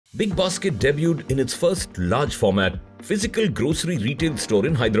Big Basket debuted in its first large format physical grocery retail store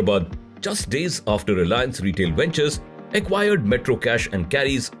in Hyderabad just days after Reliance Retail Ventures acquired Metro Cash and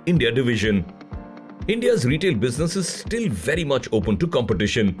Carry's India division. India's retail business is still very much open to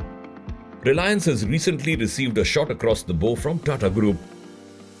competition. Reliance has recently received a shot across the bow from Tata Group.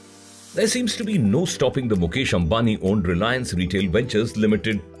 There seems to be no stopping the Mukesh Ambani-owned Reliance Retail Ventures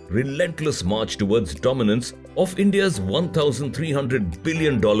Limited relentless march towards dominance of India's $1,300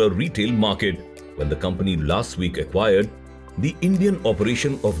 billion retail market when the company last week acquired the Indian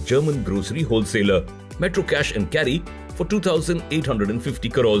operation of German grocery wholesaler Metro Cash and Carry for 2,850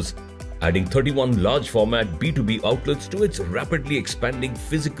 crores, adding 31 large format B2B outlets to its rapidly expanding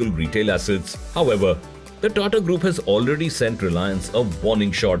physical retail assets. However, the Tata Group has already sent Reliance a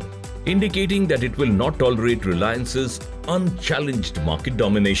warning shot, indicating that it will not tolerate Reliance's unchallenged market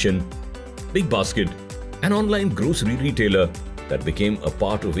domination. Big Basket, an online grocery retailer that became a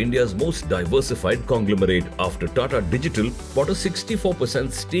part of India's most diversified conglomerate after Tata Digital bought a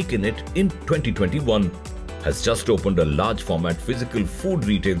 64% stake in it in 2021, has just opened a large format physical food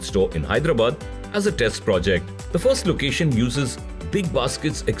retail store in Hyderabad as a test project. The first location uses Big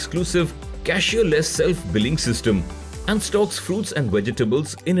Basket's exclusive cashier-less self-billing system and stocks fruits and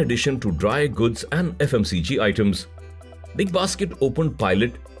vegetables in addition to dry goods and FMCG items. Big Basket opened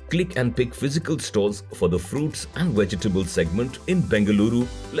pilot click and pick physical stores for the fruits and vegetables segment in Bengaluru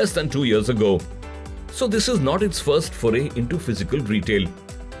less than 2 years ago. So this is not its first foray into physical retail.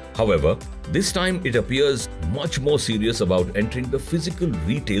 However, this time it appears much more serious about entering the physical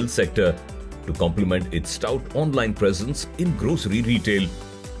retail sector to complement its stout online presence in grocery retail.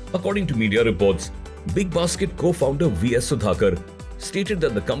 According to media reports, Big Basket co-founder V.S. Sudhakar stated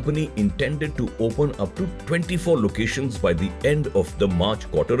that the company intended to open up to 24 locations by the end of the March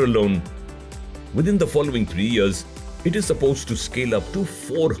quarter alone. Within the following 3 years, it is supposed to scale up to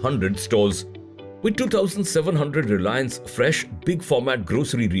 400 stores, with 2,700 Reliance fresh big format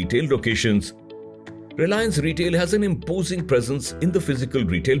grocery retail locations. Reliance Retail has an imposing presence in the physical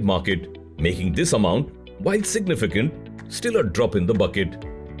retail market, making this amount, while significant, still a drop in the bucket.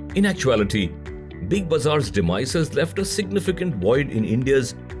 In actuality, Big Bazaar's demise has left a significant void in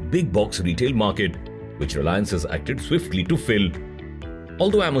India's big box retail market, which Reliance has acted swiftly to fill.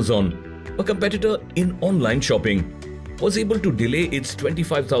 Although Amazon, a competitor in online shopping, was able to delay its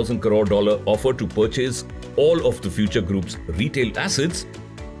 25,000 crore offer to purchase all of the Future Group's retail assets,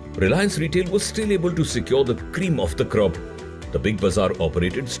 Reliance Retail was still able to secure the cream of the crop, the Big Bazaar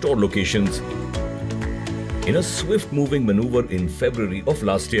operated store locations. In a swift-moving maneuver in February of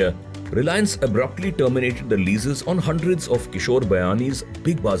last year, Reliance abruptly terminated the leases on hundreds of Kishore Bayani's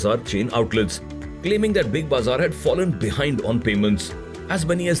Big Bazaar chain outlets, claiming that Big Bazaar had fallen behind on payments. As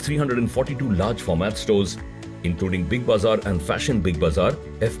many as 342 large format stores, including Big Bazaar and Fashion Big Bazaar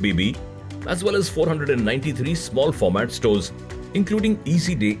 (FBB), as well as 493 small format stores, including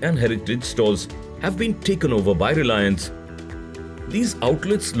Easy Day and Heritage stores, have been taken over by Reliance. These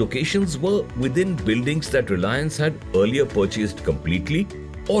outlets' locations were within buildings that Reliance had earlier purchased completely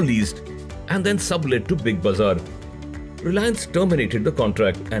or leased and then sublet to Big Bazaar. Reliance terminated the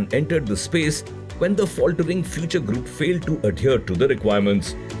contract and entered the space when the faltering Future Group failed to adhere to the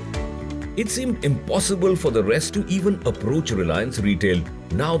requirements. It seemed impossible for the rest to even approach Reliance Retail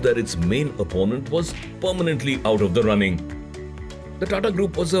now that its main opponent was permanently out of the running. The Tata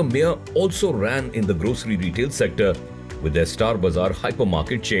Group was a mere also ran in the grocery retail sector with their Star Bazaar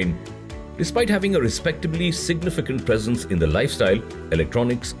hypermarket chain. Despite having a respectably significant presence in the lifestyle,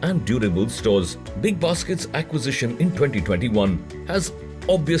 electronics and durable stores, Big Basket's acquisition in 2021 has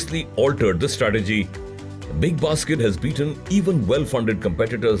obviously altered the strategy. Big Basket has beaten even well-funded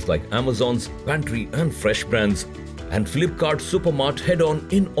competitors like Amazon's Pantry and Fresh brands and Flipkart's Supermart head-on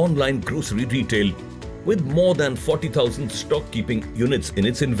in online grocery retail, with more than 40,000 stock-keeping units in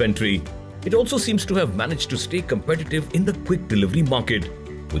its inventory. It also seems to have managed to stay competitive in the quick delivery market,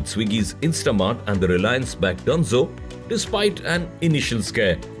 with Swiggy's Instamart and the Reliance-backed Dunzo, despite an initial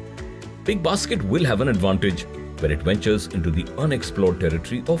scare. Big Basket will have an advantage when it ventures into the unexplored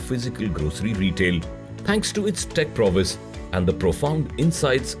territory of physical grocery retail, thanks to its tech prowess and the profound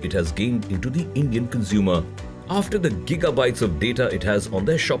insights it has gained into the Indian consumer after the gigabytes of data it has on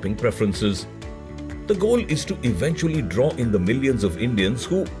their shopping preferences. The goal is to eventually draw in the millions of Indians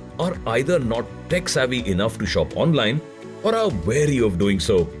who are either not tech-savvy enough to shop online or are wary of doing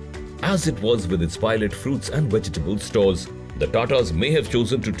so, as it was with its pilot fruits and vegetable stores. The Tatas may have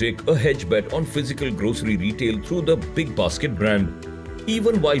chosen to take a hedge bet on physical grocery retail through the Big Basket brand,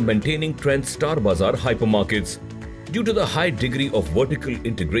 even while maintaining Trent's Star Bazaar hypermarkets, due to the high degree of vertical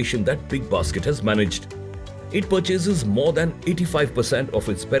integration that Big Basket has managed. It purchases more than 85% of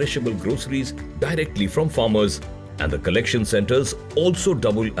its perishable groceries directly from farmers, and the collection centers also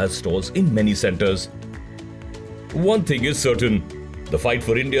double as stores in many centers. One thing is certain, the fight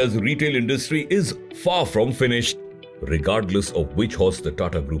for India's retail industry is far from finished, regardless of which horse the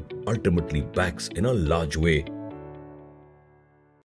Tata Group ultimately backs in a large way.